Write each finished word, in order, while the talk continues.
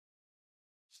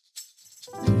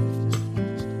Hey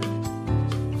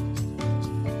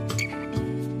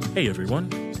everyone,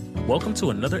 welcome to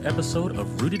another episode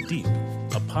of Rooted Deep,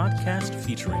 a podcast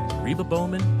featuring Reba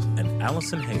Bowman and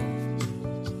Allison Hale.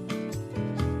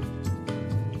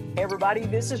 Hey everybody,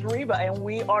 this is Reba, and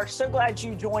we are so glad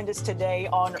you joined us today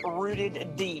on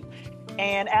Rooted Deep.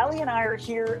 And Allie and I are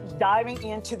here diving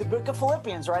into the book of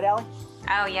Philippians, right, Allie?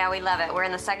 Oh, yeah, we love it. We're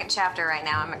in the second chapter right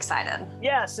now. I'm excited.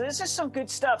 Yeah, so this is some good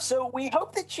stuff. So we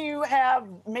hope that you have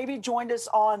maybe joined us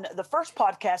on the first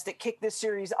podcast that kicked this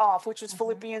series off, which was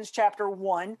Philippians chapter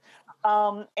 1,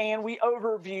 and we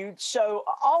overviewed. So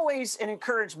always an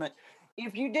encouragement.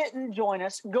 If you didn't join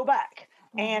us, go back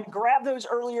and grab those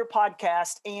earlier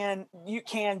podcasts, and you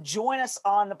can join us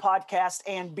on the podcast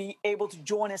and be able to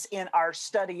join us in our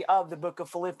study of the book of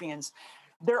Philippians.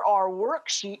 There are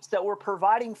worksheets that we're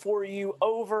providing for you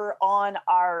over on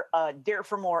our Dare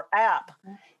for More app.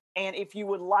 And if you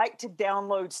would like to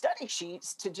download study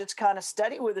sheets to just kind of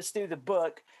study with us through the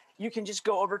book, you can just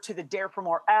go over to the Dare for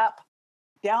More app,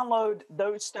 download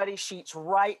those study sheets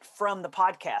right from the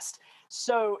podcast.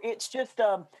 So it's just,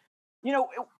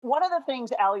 one of the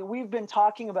things, Allie, we've been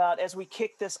talking about as we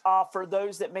kick this off for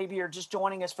those that maybe are just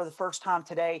joining us for the first time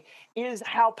today is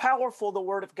how powerful the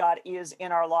Word of God is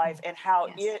in our life and how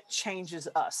it changes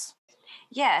us.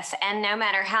 Yes, and no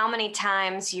matter how many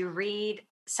times you read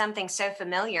something so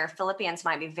familiar, Philippians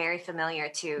might be very familiar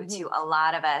to a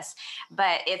lot of us,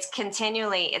 but it's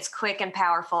quick and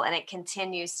powerful, and it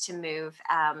continues to move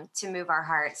our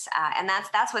hearts. And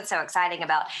that's what's so exciting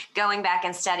about going back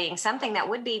and studying something that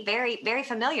would be very, very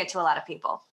familiar to a lot of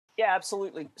people. Yeah,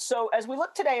 absolutely. So as we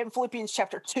look today in Philippians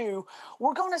chapter 2,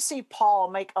 we're going to see Paul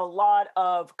make a lot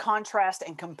of contrast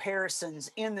and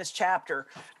comparisons in this chapter.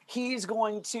 He's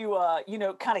going to,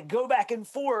 kind of go back and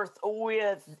forth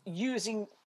with using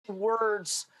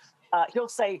words. He'll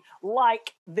say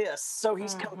like this. So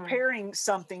he's comparing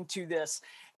something to this.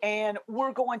 And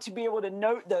we're going to be able to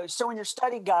note those. So in your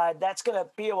study guide, that's going to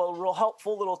be a real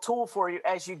helpful little tool for you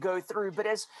as you go through. But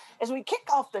as we kick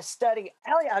off the study,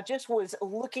 Allie, I just was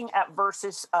looking at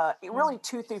verses really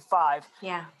 2 through 5.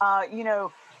 Yeah.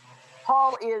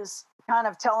 Paul is kind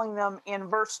of telling them in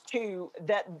verse 2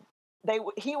 that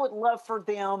he would love for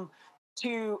them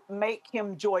to make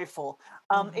him joyful.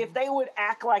 If they would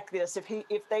act like this,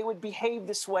 if they would behave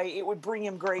this way, it would bring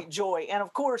him great joy. And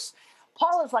of course,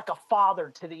 Paul is like a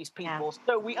father to these people.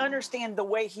 So we understand the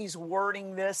way he's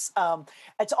wording this.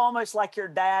 It's almost like your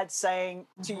dad saying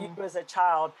to you as a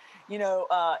child,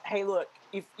 hey, look,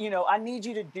 if, I need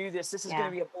you to do this. This is going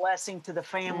to be a blessing to the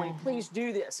family. Please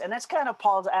do this. And that's kind of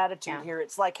Paul's attitude here.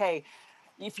 It's like, hey,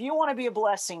 if you want to be a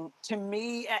blessing to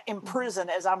me in prison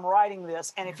as I'm writing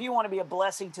this, and if you want to be a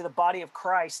blessing to the body of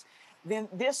Christ, then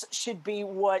this is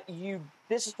what you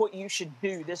should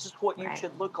do. This is what you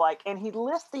should look like. And he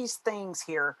lists these things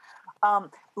here,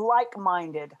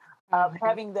 like-minded,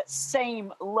 having that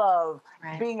same love,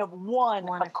 being of one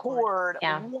accord,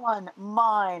 one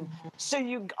mind. So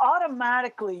you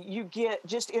automatically, you get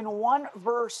just in one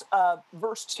verse,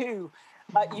 verse 2,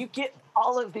 you get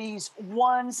all of these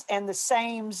ones and the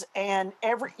sames, and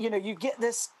you get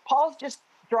this. Paul's just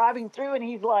driving through, and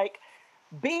he's like,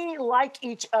 be like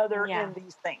each other in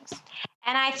these things.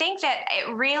 And I think that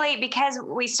it really, because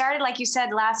we started, like you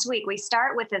said last week, we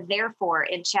start with the therefore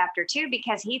in chapter 2,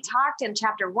 because he talked in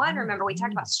chapter 1. Remember, we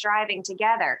talked about striving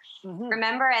together.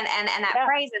 Remember, and that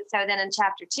phrase. And so then in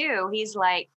chapter 2, he's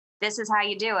like, this is how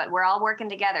you do it. We're all working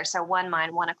together. So one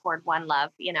mind, one accord, one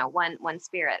love, one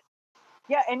spirit.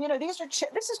 Yeah. And, this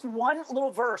is one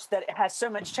little verse that has so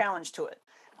much challenge to it.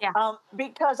 Yeah.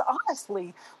 Because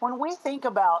honestly, when we think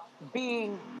about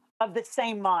being of the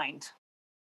same mind,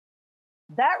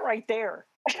 that right there,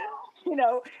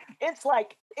 it's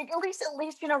like, at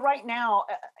least, right now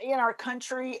in our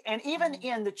country and even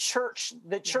in the church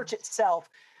itself,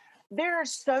 there are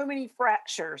so many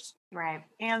fractures. Right.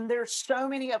 And there's so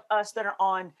many of us that are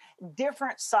on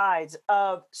different sides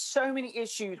of so many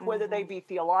issues, whether they be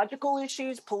theological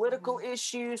issues, political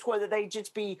issues, whether they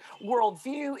just be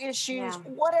worldview issues,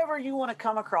 whatever you want to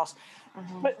come across.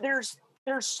 But there's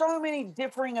so many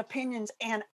differing opinions.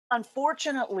 And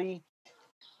unfortunately,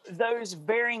 those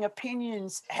varying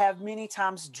opinions have many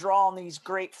times drawn these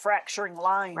great fracturing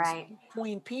lines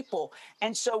between people.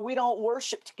 And so we don't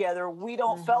worship together. We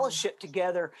don't fellowship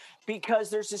together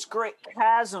because there's this great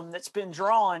chasm that's been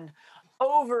drawn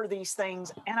over these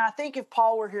things. And I think if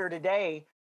Paul were here today,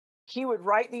 he would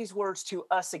write these words to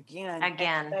us again. And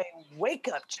say, wake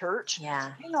up, church.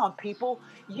 Yeah. Hang on, people.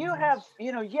 You have,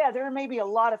 there may be a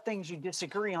lot of things you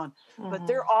disagree on, but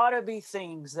there ought to be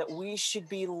things that we should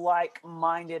be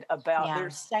like-minded about, their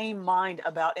same mind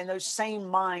about, and those same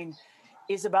mind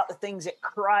is about the things that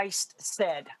Christ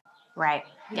said. Right.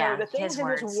 You Yeah. know, the things His in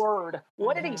words. his word.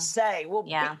 What did he say? Well,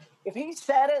 Yeah. if he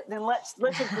said it, then let's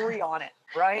agree on it,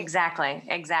 right? Exactly.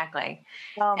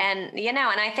 Um, And and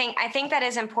I think that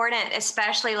is important,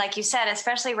 especially like you said,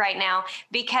 especially right now,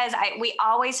 because we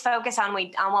always focus on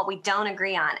what we don't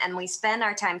agree on, and we spend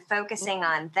our time focusing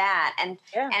on that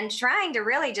and trying to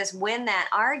really just win that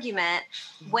argument.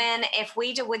 When if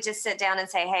we would just sit down and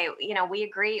say, hey, we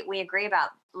agree about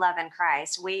love in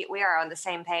Christ. We are on the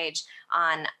same page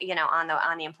on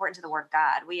the importance of the word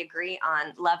God. We agree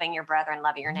on loving your brother and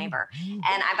loving your neighbor.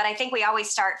 But I think we always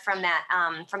start from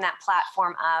that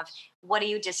platform of, what do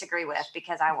you disagree with?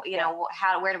 Because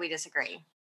where do we disagree?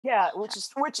 Yeah, which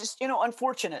is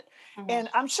unfortunate. And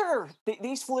I'm sure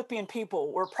these Philippian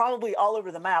people were probably all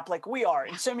over the map like we are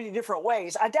in so many different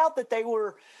ways. I doubt that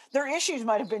their issues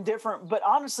might have been different, but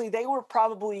honestly, they were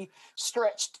probably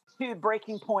stretched to the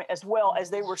breaking point as well,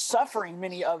 as they were suffering,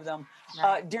 many of them,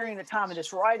 during the time of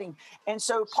this writing. And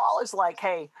so Paul is like,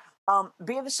 hey,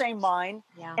 be of the same mind.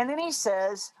 Yeah. And then he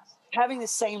says, having the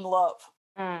same love.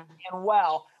 Mm. And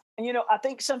wow. And, I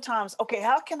think sometimes, okay,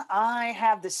 how can I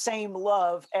have the same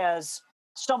love as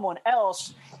someone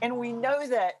else? And we know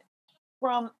that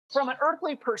from an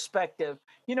earthly perspective,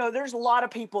 there's a lot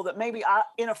of people that maybe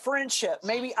in a friendship,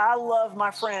 maybe I love my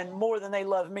friend more than they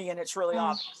love me, and it's really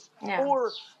obvious. Yeah.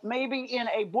 Or maybe in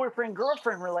a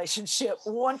boyfriend-girlfriend relationship,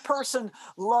 one person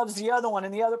loves the other one,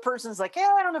 and the other person's like, yeah,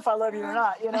 I don't know if I love you or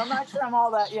not. I'm not sure I'm all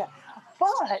that. Yeah.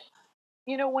 But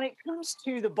when it comes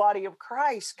to the body of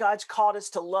Christ, God's called us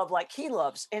to love like he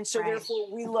loves. And so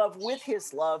therefore we love with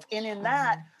his love. And in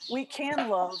that we can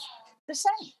love the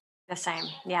same. The same.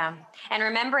 Yeah. And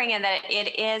remembering that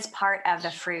it is part of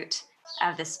the fruit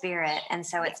of the Spirit. And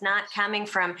so it's not coming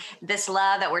from this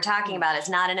love that we're talking about. It's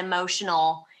not an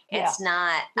emotional, it's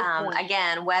not,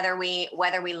 again, whether we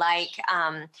like,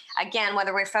 again,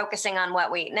 whether we're focusing on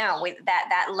what we know,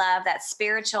 that love, that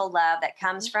spiritual love that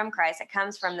comes from Christ, that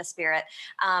comes from the Spirit.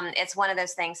 It's one of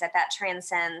those things that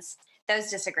transcends those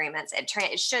disagreements.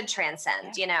 It should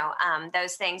transcend,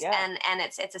 those things. And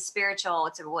it's a spiritual,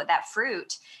 that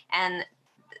fruit. And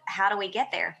how do we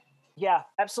get there? Yeah,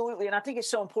 absolutely. And I think it's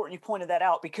so important you pointed that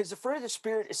out, because the fruit of the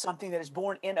Spirit is something that is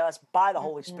born in us by the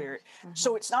Holy Spirit.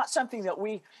 So it's not something that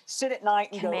we sit at night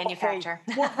and go, manufacture.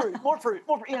 Okay, more fruit.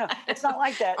 It's not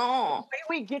like that. The way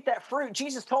we get that fruit,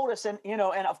 Jesus told us, and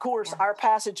of course our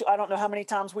passage, I don't know how many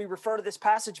times we refer to this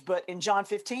passage, but in John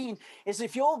 15 is,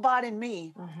 if you'll abide in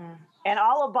me and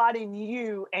I'll abide in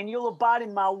you and you'll abide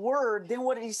in my word, then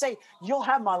what did he say? You'll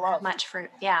have my love. Much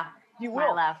fruit. Yeah. You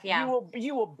will. My love, yeah.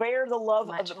 You will bear the love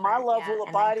of my love will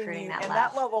abide in you, and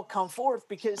that love will come forth,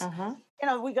 because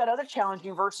we got other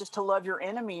challenging verses to love your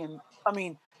enemy, and I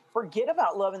mean, forget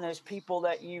about loving those people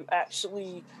that you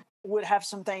actually would have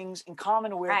some things in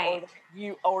common with,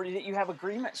 or that you have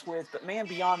agreements with. But man,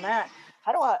 beyond that,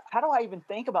 how do I even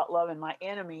think about loving my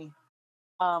enemy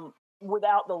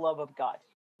without the love of God?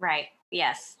 Right.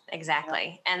 Yes,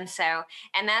 exactly. And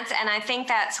I think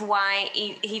that's why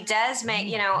he does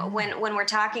make, when we're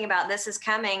talking about this is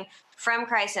coming from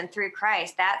Christ and through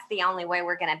Christ, that's the only way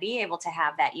we're going to be able to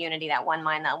have that unity, that one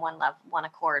mind, that one love, one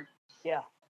accord. Yeah.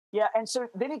 Yeah. And so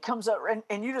then he comes up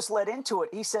and you just led into it.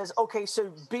 He says, okay,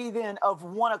 so be then of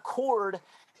one accord.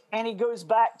 And he goes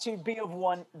back to be of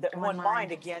one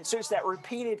mind again. So it's that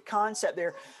repeated concept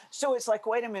there. So it's like,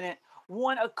 wait a minute,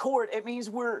 one accord. It means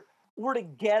we're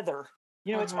together.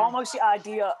 It's almost the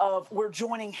idea of we're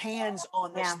joining hands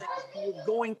on this thing. We're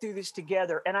going through this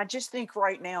together. And I just think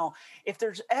right now, if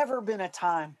there's ever been a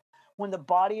time when the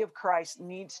body of Christ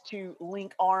needs to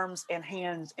link arms and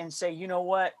hands and say, you know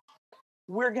what,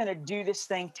 we're going to do this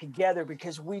thing together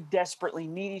because we desperately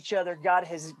need each other. God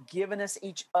has given us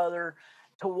each other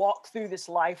to walk through this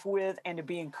life with and to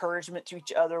be encouragement to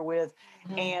each other with.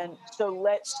 And so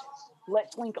let's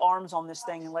link arms on this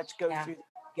thing and let's go through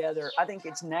together. I think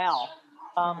it's now.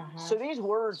 So these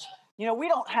words, we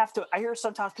don't have to. I hear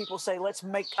sometimes people say, I'm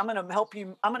going to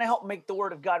help make the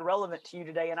word of God relevant to you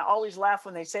today. And I always laugh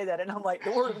when they say that. And I'm like,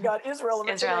 the word of God is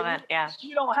relevant. It's relevant. Yeah.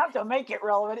 You don't have to make it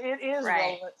relevant. It is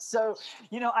relevant. So,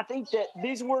 I think that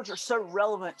these words are so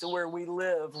relevant to where we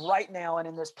live right now and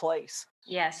in this place.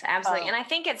 Yes, absolutely. And I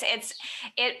think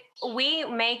we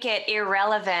make it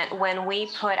irrelevant when we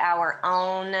put our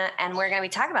own, and we're going to be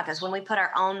talking about this, when we put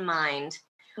our own mind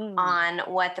on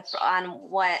what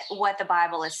the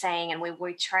Bible is saying, and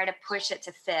we try to push it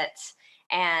to fit,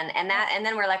 and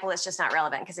then we're like, well, it's just not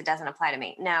relevant because it doesn't apply to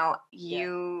me. No,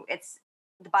 the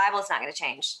Bible is not going to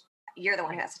change. you're the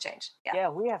one who has to change. Yeah. Yeah,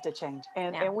 we have to change.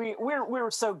 And Yeah. and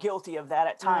we're so guilty of that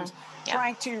at times, Yeah.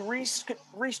 trying to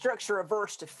restructure a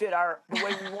verse to fit the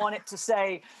way we want it to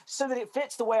say, so that it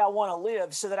fits the way I want to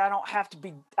live, so that I don't have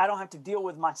to deal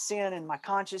with my sin and my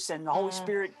conscience and the Holy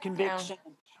Spirit conviction,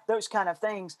 and those kind of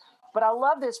things. But I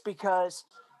love this because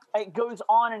it goes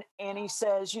on and he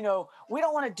says, we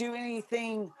don't want to do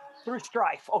anything through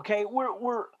strife. Okay,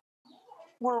 we're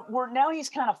now he's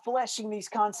kind of fleshing these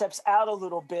concepts out a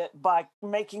little bit by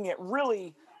making it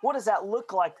really, what does that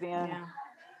look like then? Yeah.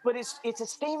 But it's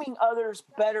esteeming others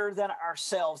better than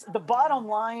ourselves. The bottom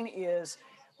line is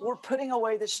we're putting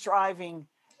away the striving.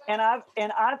 And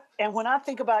when I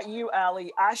think about you,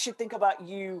 Allie, I should think about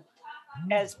you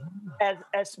as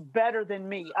better than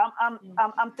me.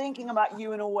 I'm thinking about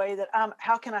you in a way that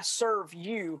how can I serve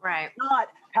you? Right. Not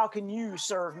how can you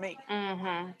serve me?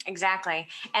 Exactly.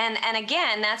 And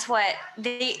again, that's what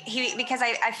because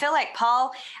I feel like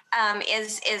Paul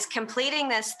is completing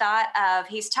this thought of,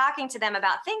 he's talking to them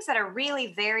about things that are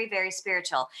really very, very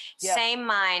spiritual. Yeah. Same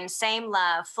mind, same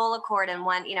love, full accord in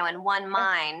one, in one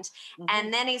mind.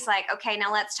 And then he's like, okay,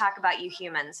 now let's talk about you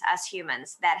humans, us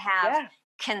humans that have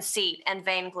conceit and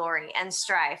vainglory and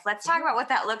strife. Let's talk about what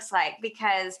that looks like,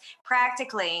 because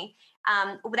practically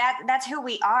that's who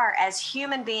we are as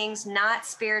human beings, not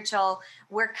spiritual.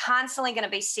 We're constantly going to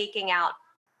be seeking out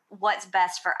what's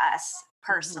best for us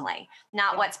personally,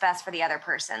 not what's best for the other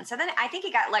person. So then I think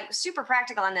he got like super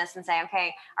practical on this and say,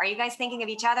 okay, are you guys thinking of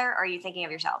each other, or are you thinking of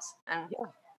yourselves? And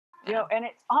and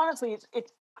it honestly,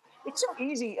 it's so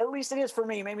easy, at least it is for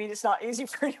me. Maybe it's not easy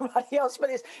for anybody else,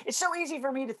 but it's so easy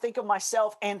for me to think of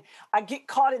myself, and I get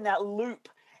caught in that loop,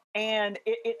 and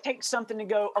it takes something to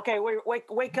go, okay,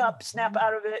 wake up, snap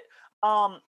out of it.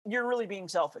 You're really being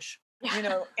selfish,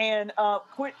 and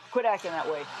quit acting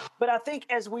that way. But I think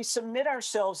as we submit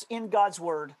ourselves in God's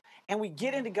word, and we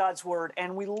get into God's word,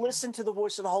 and we listen to the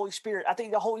voice of the Holy Spirit, I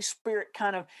think the Holy Spirit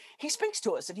he speaks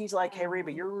to us, and he's like, hey,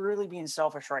 Reba, you're really being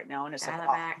selfish right now. And it's like,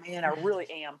 oh man, I really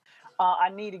am. I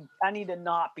need to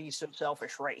not be so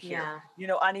selfish right here.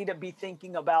 I need to be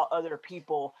thinking about other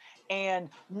people and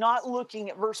not looking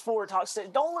at verse 4. It talks to,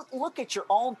 don't look at your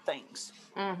own things,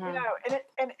 and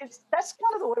that's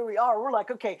kind of the way we are. We're like,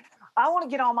 okay, I want to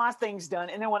get all my things done,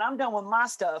 and then when I'm done with my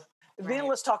stuff, then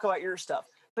let's talk about your stuff.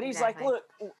 But he's like, look,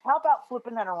 how about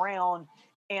flipping that around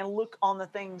and look on the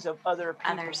things of other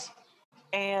people? Others.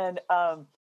 And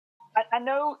I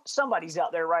know somebody's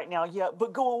out there right now,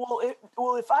 but going,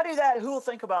 well, if I do that, who will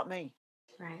think about me?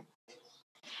 Right.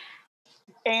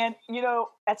 And,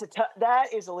 that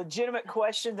is a legitimate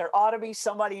question. There ought to be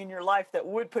somebody in your life that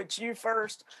would put you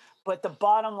first. But the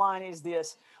bottom line is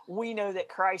this. We know that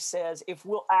Christ says if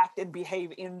we'll act and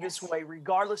behave in this way,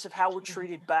 regardless of how we're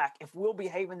treated back, if we'll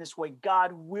behave in this way,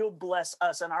 God will bless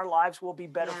us and our lives will be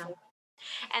better for us.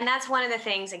 And that's one of the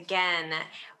things, again,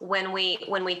 when we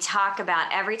talk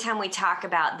about, every time we talk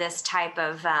about this type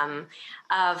of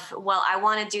well, I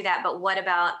want to do that, but what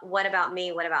about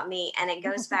me? What about me? And it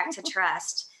goes back to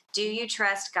trust. Do you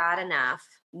trust God enough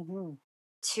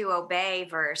to obey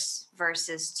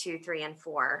verses 2, 3, and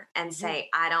 4 and say,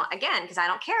 because I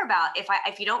don't care about,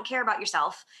 if you don't care about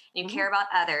yourself, you care about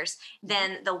others,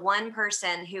 then the one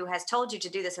person who has told you to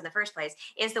do this in the first place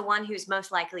is the one who's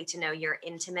most likely to know your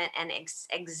intimate and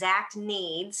exact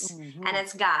needs, and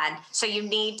it's God. So you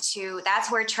need to,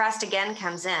 that's where trust again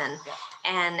comes in.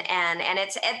 And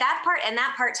it's at that part, and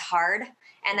that part's hard.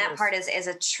 And that part is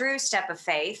a true step of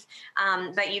faith.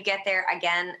 But you get there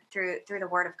again through the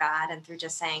word of God and through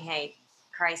just saying, hey,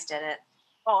 Christ did it.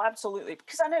 Oh, absolutely.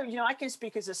 Because I know, I can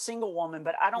speak as a single woman,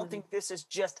 but I don't think this is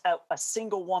just a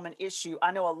single woman issue.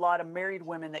 I know a lot of married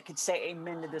women that could say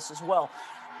amen to this as well.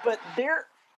 But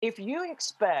if you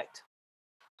expect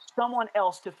someone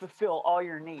else to fulfill all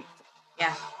your needs,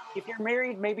 if you're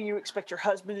married, maybe you expect your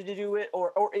husband to do it,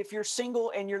 or if you're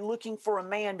single and you're looking for a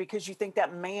man because you think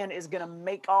that man is going to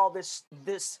make all this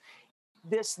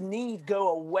need go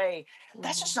away,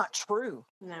 that's just not true.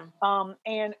 No.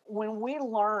 And when we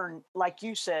learn, like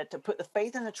you said, to put the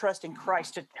faith and the trust in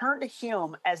Christ, to turn to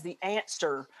Him as the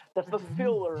answer, the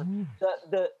fulfiller,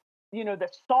 the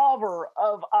solver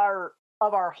of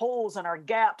our holes and our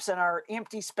gaps and our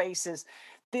empty spaces,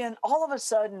 then all of a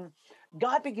sudden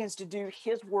God begins to do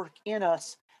His work in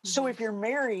us. So if you're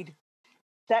married,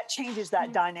 that changes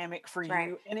that dynamic for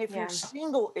you. And if you're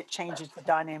single, it changes the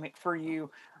dynamic for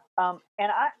you. And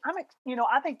I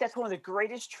think that's one of the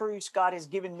greatest truths God has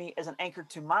given me as an anchor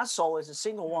to my soul as a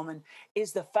single woman,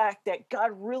 is the fact that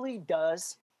God really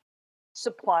does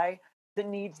supply the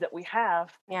needs that we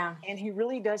have. Yeah. And he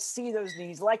really does see those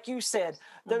needs. Like you said,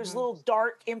 those little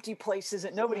dark, empty places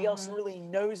that nobody else really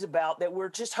knows about, that we're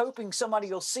just hoping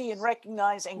somebody will see and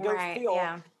recognize and go fill.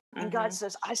 Yeah. And God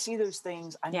says, I see those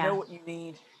things. I Yeah. know what you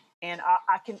need. And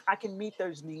I can meet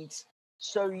those needs.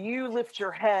 So you lift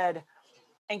your head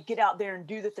and get out there and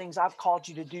do the things I've called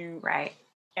you to do. Right.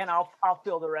 And I'll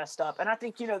fill the rest up. And I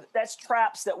think, that's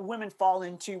traps that women fall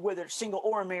into, whether it's single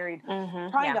or married,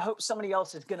 trying to hope somebody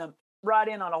else is going to ride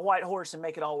in on a white horse and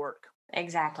make it all work.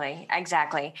 Exactly.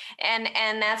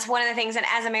 And that's one of the things. And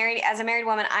as a married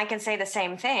woman, I can say the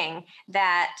same thing,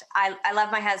 that I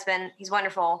love my husband. He's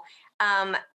wonderful.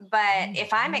 But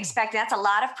if I'm expecting, that's a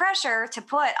lot of pressure to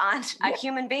put on a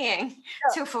human being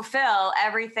to fulfill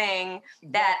everything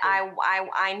that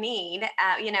I need,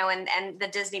 and the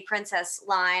Disney princess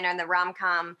line or the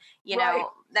rom-com,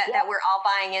 that we're all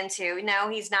buying into. No,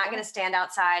 he's not going to stand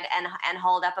outside and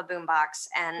hold up a boombox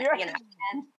and,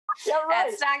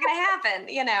 that's not going to happen,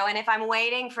 and if I'm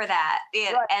waiting for that,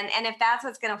 and if that's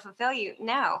what's going to fulfill you,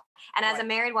 no. And as a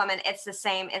married woman, it's the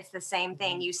same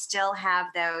thing. You still have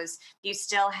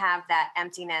that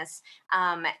emptiness,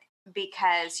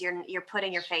 because you're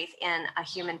putting your faith in a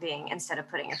human being instead of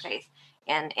putting your faith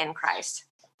in Christ.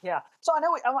 Yeah. So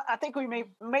I think we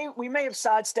may have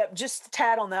sidestepped just a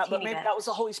tad on that, but maybe that was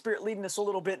the Holy Spirit leading us a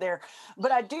little bit there.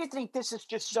 But I do think this is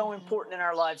just so important in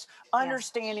our lives,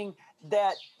 understanding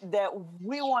that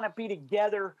we want to be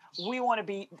together. We want to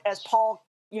be, as Paul,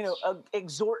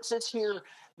 exhorts us here,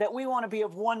 that we want to be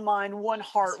of one mind, one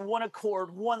heart, one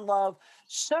accord, one love,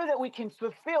 so that we can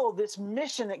fulfill this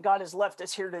mission that God has left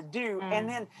us here to do. And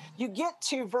then you get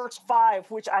to verse 5,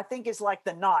 which I think is like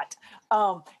the knot.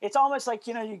 It's almost like,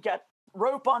 you got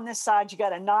rope on this side, you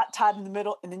got a knot tied in the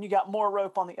middle, and then you got more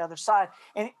rope on the other side.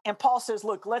 And Paul says,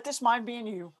 look, let this mind be in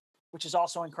you, which is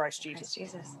also in Christ Jesus.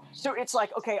 So it's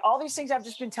like, okay, all these things I've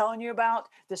just been telling you about,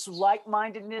 this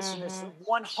like-mindedness and this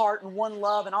one heart and one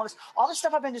love and all this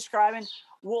stuff I've been describing,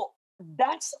 well,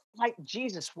 that's like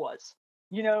Jesus was,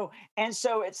 and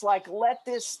so it's like, let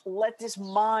this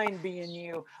mind be in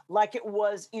you like it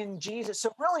was in Jesus.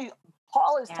 So really,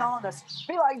 Paul is telling us,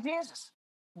 be like Jesus.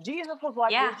 Jesus was like,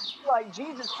 be like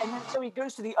Jesus. And then so he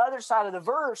goes to the other side of the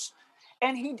verse,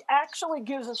 and he actually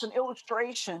gives us an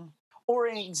illustration or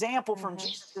an example from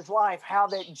Jesus' life, how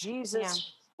that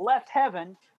Jesus left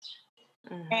heaven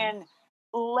and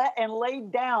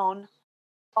laid down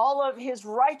all of his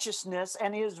righteousness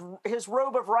and his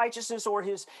robe of righteousness, or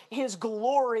his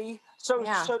glory, so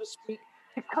to speak,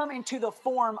 to come into the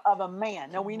form of a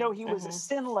man. Now we know he was a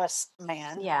sinless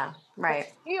man. Yeah, right.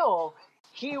 But still,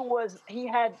 he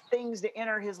had things to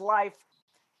enter his life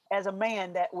as a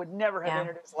man that would never have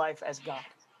entered his life as God.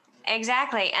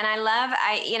 Exactly. And I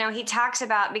love, he talks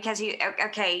about, because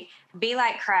be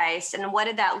like Christ. And what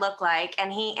did that look like?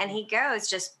 And he goes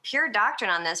just pure doctrine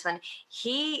on this one.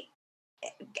 He,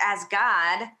 as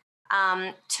God,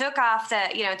 took off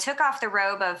the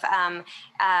robe of,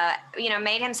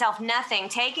 made himself nothing,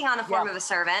 taking on the form of a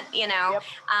servant, he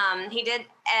did.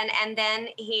 And then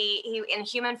he in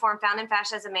human form, found and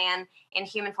fashioned as a man in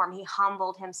human form, he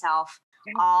humbled himself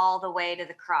all the way to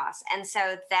the cross. And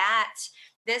so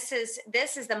this is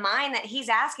the mind that he's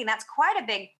asking. That's quite a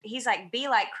big, he's like, be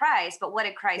like Christ, but what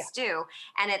did Christ do?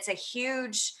 And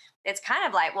it's kind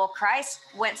of like, well, Christ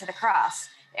went to the cross.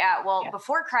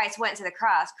 Before Christ went to the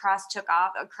cross, Christ took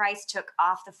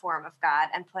off the form of God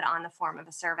and put on the form of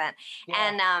a servant. Yeah.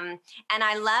 And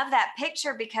I love that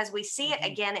picture, because we see it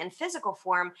again in physical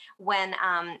form when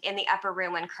in the upper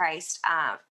room when Christ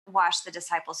washed the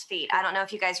disciples' feet. I don't know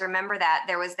if you guys remember that.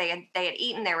 They had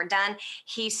eaten, they were done.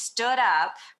 He stood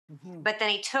up, but then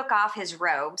he took off his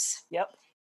robes. Yep.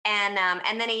 And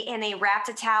then he wrapped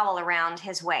a towel around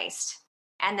his waist,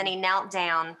 and then he knelt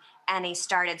down and he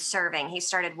started serving. He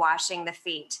started washing the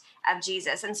feet of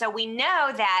Jesus. And so we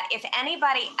know that if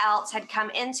anybody else had come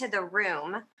into the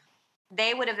room,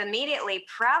 they would have immediately,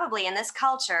 probably in this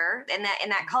culture, in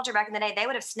that culture back in the day, they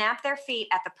would have snapped their feet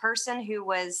at the person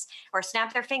or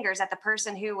snapped their fingers at the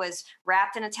person who was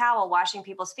wrapped in a towel washing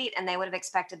people's feet, and they would have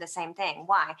expected the same thing.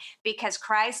 Why? Because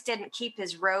Christ didn't keep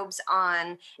his robes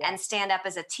on and stand up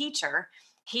as a teacher.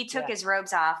 He took his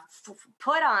robes off,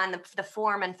 put on the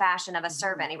form and fashion of a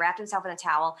servant. He wrapped himself in a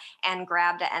towel and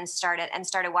grabbed it and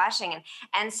started washing.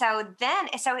 And so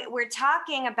we're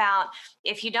talking about,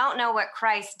 if you don't know what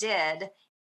Christ did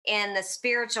in the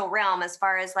spiritual realm, as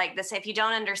far as like this, if you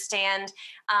don't understand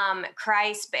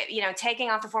Christ, taking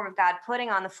off the form of God,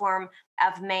 putting on the form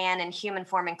of man in human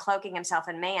form and cloaking himself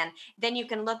in man, then you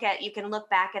can look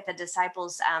back at the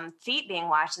disciples' feet being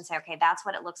washed and say, okay, that's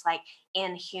what it looks like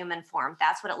in human form.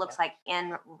 That's what it looks like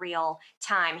in real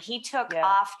time. He took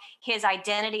off his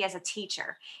identity as a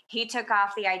teacher. He took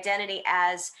off the identity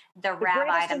as the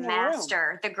rabbi, the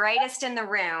master, the greatest in the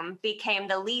room became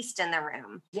the least in the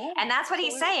room. Yeah, and that's what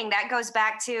he's saying. That goes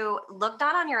back to look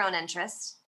not on your own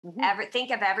interests.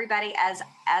 Think of everybody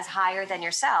as higher than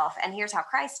yourself. And here's how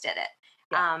Christ did it.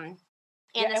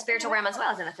 In the spiritual realm as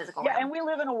well as in the physical realm. Yeah, and we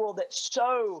live in a world that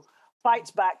so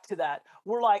fights back to that.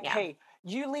 We're like, hey,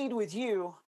 you lead with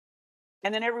you,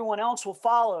 and then everyone else will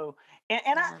follow. And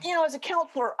I, as a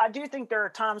counselor, I do think there are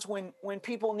times when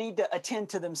people need to attend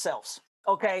to themselves.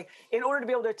 Okay, in order to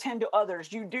be able to attend to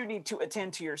others, you do need to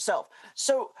attend to yourself.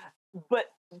 So, but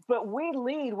we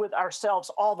lead with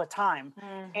ourselves all the time.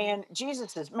 And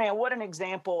Jesus is, man, what an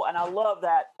example. And I love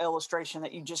that illustration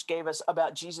that you just gave us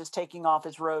about Jesus taking off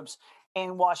his robes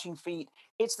and washing feet.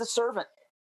 It's the servant.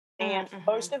 And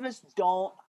most of us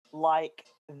don't like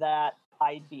that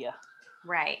idea.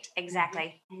 Right,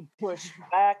 exactly. We push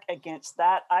back against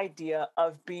that idea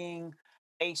of being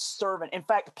a servant. In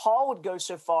fact, Paul would go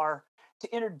so far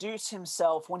to introduce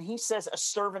himself when he says a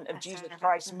servant of Jesus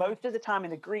Christ. Most of the time in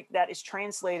the Greek, that is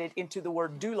translated into the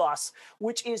word doulos,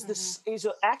 which is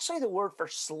actually the word for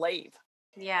slave.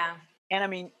 Yeah. And I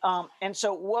mean, and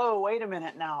so, whoa, wait a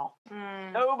minute now.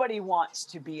 Nobody wants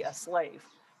to be a slave.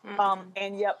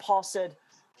 And yet Paul said,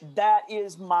 that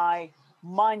is my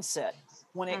mindset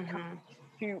when it comes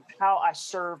to how I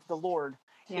serve the Lord.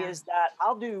 Is that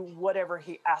I'll do whatever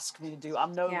he asks me to do.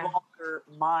 I'm no longer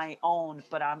my own,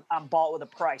 but I'm bought with a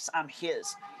price. I'm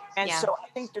his. And so I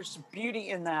think there's beauty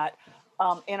in that.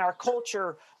 In our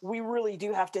culture, we really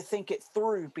do have to think it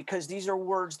through because these are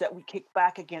words that we kick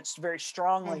back against very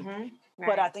strongly. Right.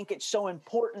 But I think it's so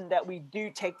important that we do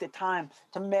take the time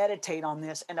to meditate on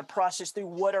this and to process through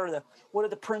what are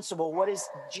the principles, what is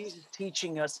Jesus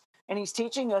teaching us? And he's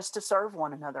teaching us to serve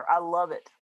one another. I love it.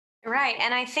 Right.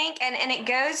 And I think, and it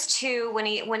goes to when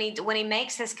he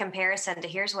makes this comparison to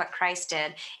here's what Christ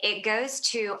did, it goes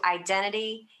to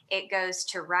identity, it goes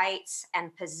to rights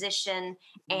and position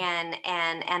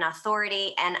and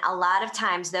authority. And a lot of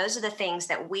times those are the things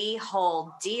that we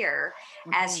hold dear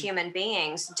as human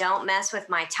beings. Don't mess with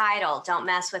my title. Don't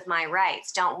mess with my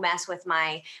rights. Don't mess with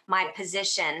my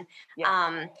position.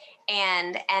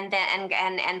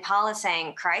 And Paul is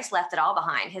saying Christ left it all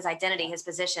behind, his identity, his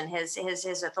position, his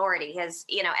authority, his,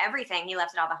 everything. He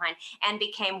left it all behind and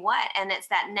became what? And it's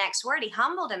that next word. He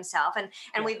humbled himself.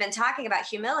 And we've been talking about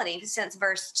humility since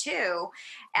verse 2,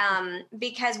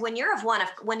 because when you're of one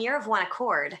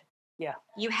accord,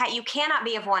 you cannot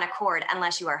be of one accord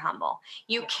unless you are humble.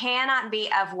 You cannot be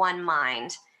of one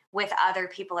mind with other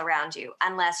people around you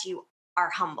unless you are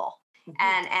humble.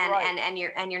 And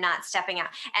you're not stepping out.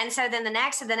 And so then the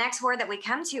next word that we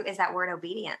come to is that word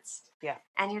obedience. Yeah.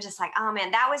 And you're just like, oh man,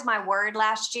 that was my word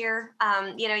last year.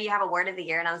 You have a word of the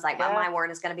year, and I was like, well, my word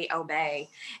is going to be obey.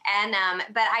 And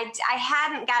but I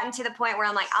hadn't gotten to the point where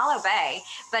I'm like, I'll obey.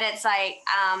 But it's like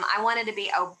I wanted to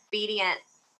be obedient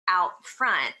out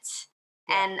front,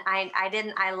 and I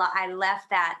didn't. I left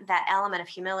that element of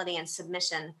humility and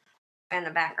submission in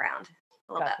the background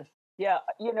a little bit. Yeah,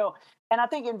 and I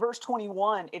think in verse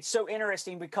 21, it's so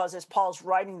interesting because as Paul's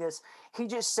writing this, he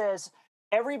just says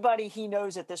everybody he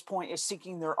knows at this point is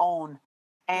seeking their own,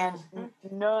 and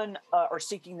none are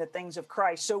seeking the things of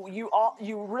Christ. So you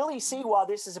really see why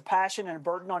this is a passion and a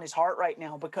burden on his heart right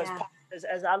now, because Paul says,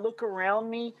 as I look around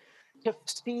me to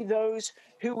see those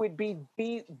who would be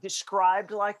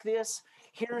described like this,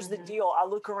 here's the deal. I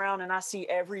look around and I see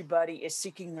everybody is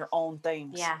seeking their own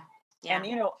things. Yeah. And,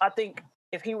 I think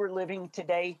if he were living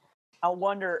today, I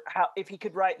wonder if he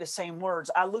could write the same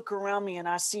words. I look around me and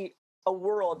I see a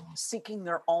world seeking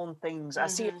their own things. I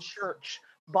see a church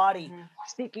body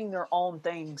seeking their own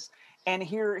things. And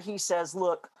here he says,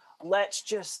 look, let's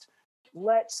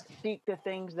seek the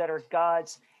things that are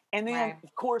God's. And then,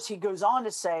 of course, he goes on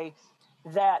to say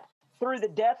that through the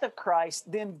death of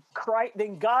Christ, then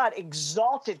God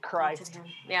exalted Christ.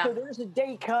 Yeah. So there's a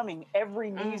day coming,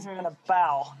 every knee's going to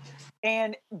bow.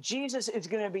 And Jesus is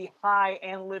going to be high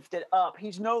and lifted up.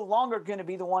 He's no longer going to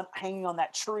be the one hanging on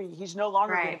that tree. He's no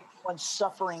longer going to be the one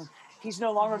suffering. He's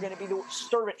no longer going to be the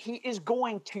servant. He is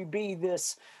going to be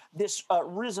this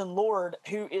risen Lord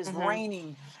who is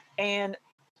reigning. And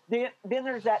then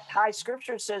there's that high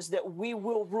scripture says that we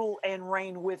will rule and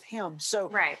reign with him.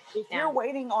 So if you're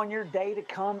waiting on your day to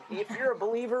come, if you're a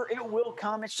believer, it will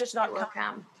come. It's just not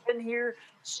coming in here.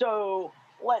 So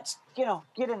let's,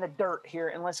 get in the dirt here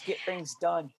and let's get things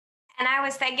done. And I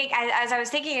was thinking, as I was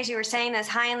thinking, as you were saying this,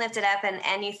 high and lifted up,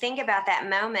 and you think about that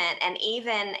moment, and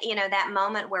even, that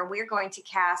moment where we're going to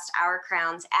cast our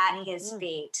crowns at his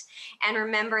feet, and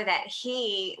remember that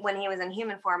he, when he was in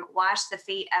human form, washed the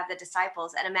feet of the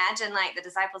disciples. And imagine like the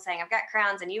disciples saying, I've got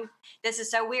crowns, and this is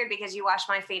so weird because you washed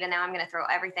my feet, and now I'm going to throw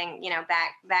everything,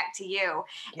 back to you.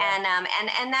 Yeah.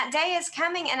 And that day is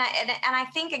coming. And I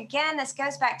think, again, this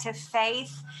goes back to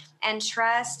faith and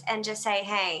trust, and just say,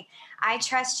 hey, I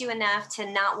trust you enough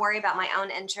to not worry about my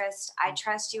own interest. I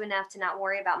trust you enough to not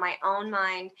worry about my own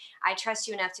mind. I trust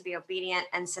you enough to be obedient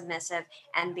and submissive,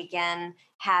 and begin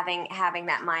having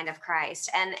that mind of Christ.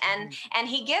 And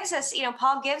he gives us,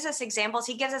 Paul gives us examples.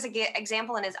 He gives us an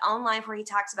example in his own life where he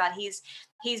talks about he's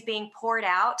being poured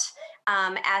out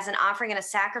as an offering and a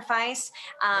sacrifice,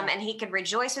 and he could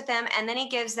rejoice with them. And then he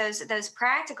gives those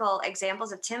practical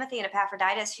examples of Timothy and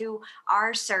Epaphroditus who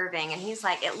are serving. And he's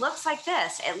like, it looks like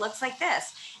this, it looks like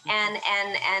this, and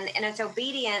it's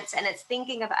obedience, and it's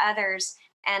thinking of others.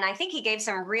 And I think he gave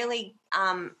some really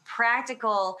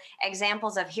practical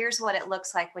examples of here's what it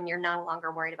looks like when you're no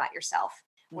longer worried about yourself,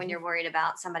 when you're worried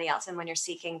about somebody else, and when you're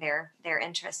seeking their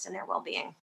interest and their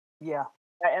well-being. Yeah.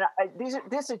 And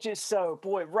this is just so,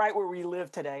 right where we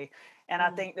live today. And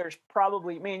I think there's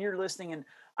probably, man, you're listening, and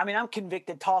I mean, I'm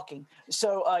convicted talking.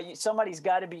 So somebody's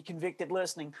got to be convicted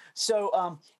listening.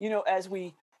 So, as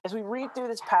we read through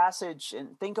this passage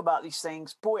and think about these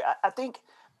things, I think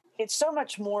it's so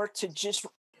much more to just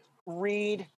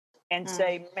read and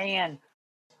say, man,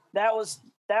 that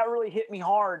really hit me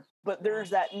hard. But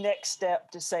there's that next step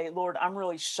to say, Lord, I'm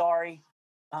really sorry.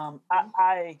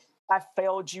 I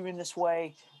failed you in this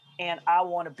way, and I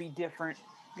want to be different.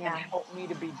 And help me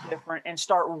to be different, and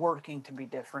start working to be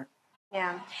different.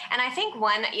 Yeah. And I think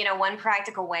one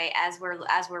practical way as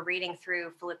we're reading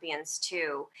through Philippians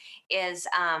 2 is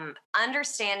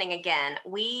understanding, again,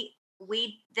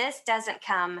 this doesn't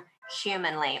come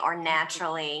humanly or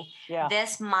naturally. Yeah.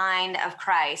 This mind of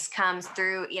Christ comes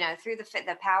through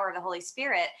the power of the Holy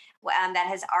Spirit that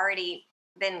has already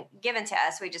been given to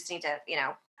us. We just need to,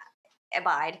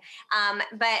 abide. And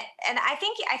I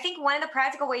think one of the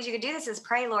practical ways you could do this is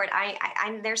pray, Lord,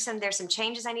 there's some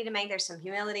changes I need to make. There's some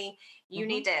humility you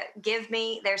need to give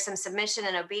me. There's some submission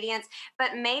and obedience,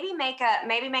 but maybe make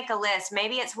a list.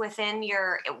 Maybe it's within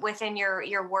your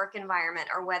work environment,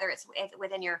 or whether it's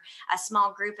within a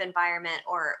small group environment,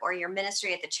 or your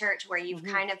ministry at the church, where you've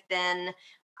kind of been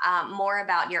more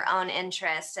about your own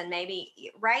interests, and maybe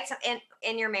write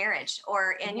in your marriage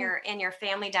or in your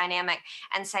family dynamic,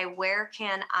 and say, where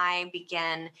can I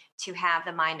begin to have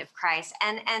the mind of Christ,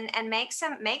 and make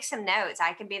some notes.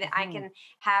 I can I can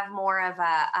have more of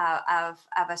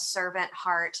a servant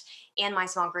heart in my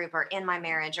small group, or in my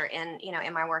marriage, or in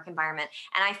my work environment.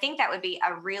 And I think that would be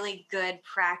a really good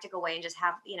practical way, and just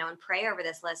have, and pray over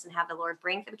this list, and have the Lord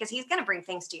because he's going to bring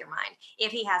things to your mind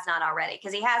if he has not already,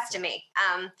 because he has to me.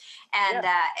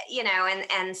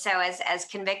 And so as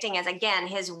convicting as, again,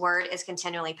 his word is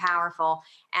continually powerful.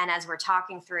 And as we're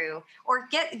talking through, or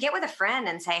get with a friend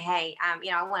and say, hey,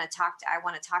 I want to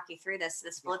talk you through this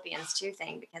Philippians 2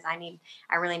 thing, because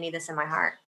I really need this in my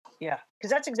heart. Yeah, because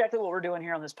that's exactly what we're doing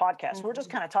here on this podcast. We're just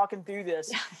kind of talking through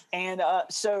this. And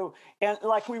and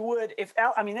like we would,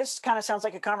 this kind of sounds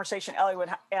like a conversation Ellie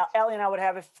and I would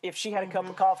have if she had a cup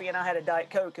of coffee and I had a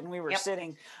Diet Coke, and we were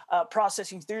sitting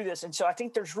processing through this. And so I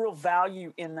think there's real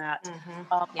value in that.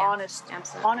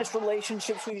 Honest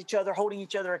relationships with each other, holding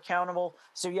each other accountable.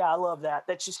 So yeah, I love that.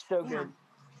 That's just so good.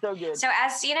 So good. So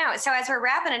as we're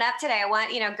wrapping it up today, I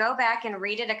want, go back and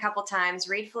read it a couple times,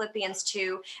 read Philippians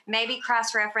 2, maybe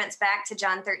cross-reference back to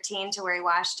John 13, to where he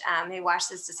washed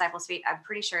his disciples' feet. I'm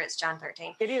pretty sure it's John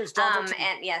 13. It is John 13.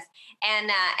 And yes. And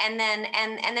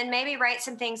then maybe write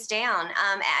some things down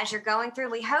as you're going through.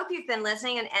 We hope you've been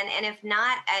listening, and if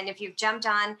not, and if you've jumped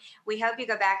on, we hope you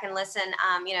go back and listen,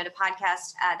 to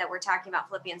podcasts that we're talking about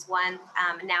Philippians 1.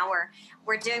 Now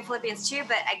we're doing Philippians 2,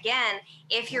 but again,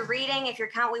 if you're reading,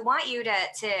 we want you to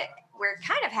we're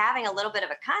kind of having a little bit of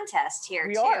a contest here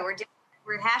too.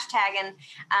 We're hashtagging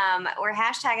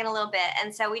a little bit,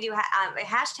 and so we do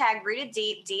hashtag Rooted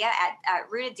Deep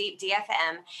at Rooted Deep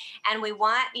DFM, and we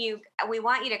want you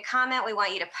to comment, we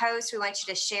want you to post, we want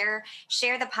you to share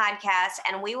the podcast,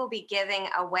 and we will be giving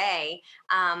away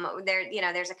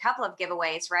there's a couple of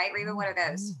giveaways, right, Reba? What are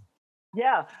those?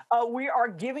 Yeah, we are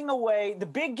giving away, the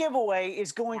big giveaway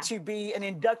is going to be an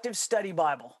inductive study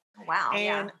Bible. Wow.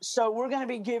 And so we're going to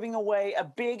be giving away a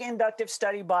big inductive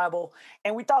study Bible.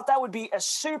 And we thought that would be a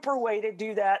super way to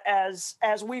do that as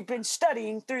we've been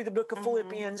studying through the book of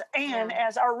Philippians, and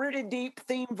as our Rooted Deep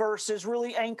theme verses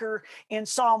really anchor in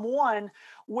Psalm 1,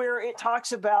 where it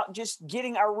talks about just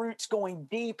getting our roots going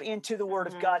deep into the Word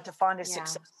of God to find a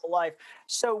successful life.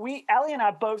 So Allie and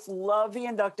I both love the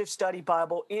inductive study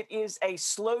Bible. It is a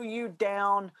slow you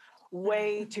down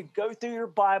way to go through your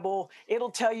Bible. It'll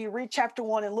tell you, read chapter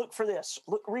 1 and look for this.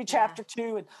 Read chapter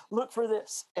 2 and look for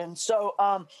this. And so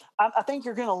I think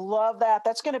you're going to love that.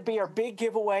 That's going to be our big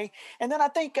giveaway. And then I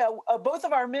think both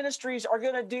of our ministries are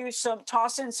going to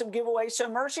toss in some giveaways. So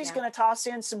Mercy's going to toss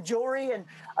in some jewelry and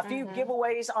a few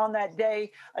giveaways on that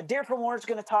day. Dare for More is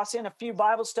going to toss in a few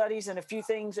Bible studies and a few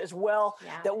things as well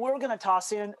that we're going to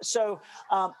toss in. So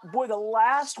the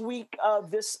last week of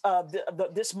this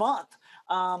month,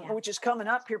 which is coming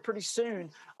up here pretty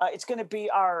soon. It's going to be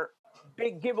our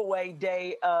big giveaway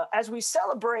day as we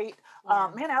celebrate.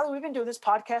 Man, Allie, we've been doing this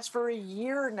podcast for a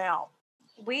year now.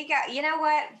 We got, you know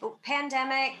what,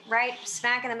 pandemic, right,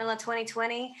 smack in the middle of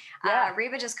 2020.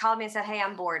 Reba just called me and said, "Hey,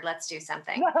 I'm bored. Let's do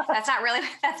something." That's not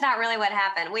really what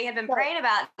happened. We had been praying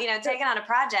about, taking on a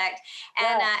project,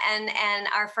 and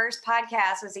our first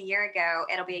podcast was a year ago.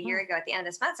 It'll be a year ago at the end of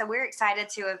this month. So we're excited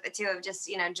to have just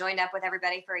joined up with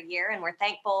everybody for a year, and we're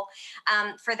thankful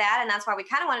for that. And that's why we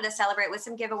kind of wanted to celebrate with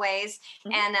some giveaways,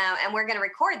 and we're going to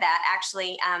record that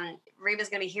actually. Reba's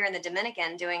going to be here in the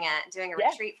Dominican doing a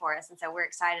retreat for us, and so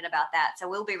we're excited about that. So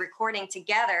we'll be recording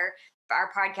together our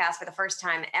podcast for the first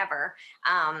time ever.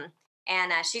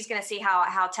 And she's going to see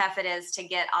how tough it is to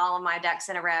get all of my ducks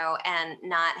in a row and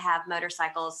not have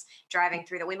motorcycles driving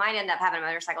through we might end up having a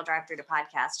motorcycle drive through the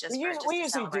podcast. We usually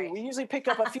do. We usually pick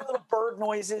up a few little bird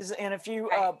noises and a few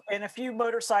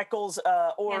motorcycles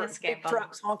or big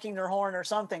trucks honking their horn or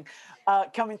something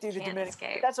coming through the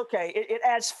Dominican. That's okay. It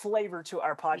adds flavor to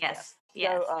our podcast.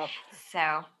 Yes.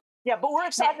 But we're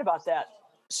excited about that.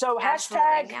 So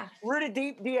hashtag Rooted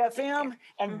Deep DFM,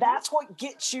 and that's what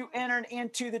gets you entered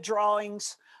into the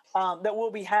drawings that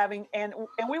we'll be having. And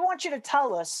we want you to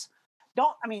tell us,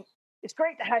 it's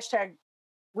great to hashtag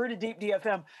Rooted Deep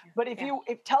DFM, but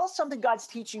if tell us something God's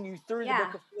teaching you through the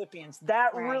book of Philippians,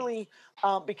 that really,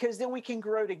 because then we can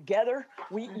grow together.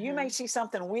 You may see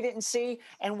something we didn't see,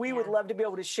 and we would love to be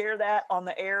able to share that on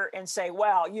the air and say,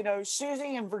 wow,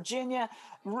 Susie in Virginia,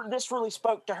 this really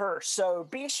spoke to her. So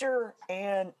be sure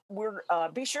and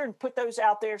put those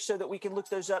out there so that we can look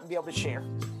those up and be able to share.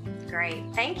 Great.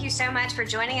 Thank you so much for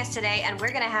joining us today. And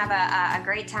we're going to have a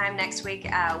great time next week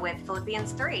with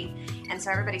Philippians 3. And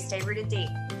so everybody stay rooted deep.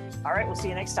 All right. We'll see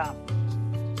you next time.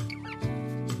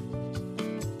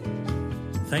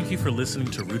 Thank you for listening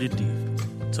to Rooted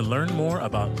Deep. To learn more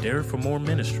about Dare for More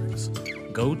Ministries,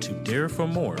 go to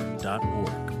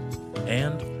dareformore.org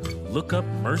and look up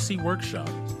Mercy Workshop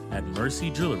at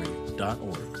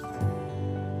mercyjewelry.org.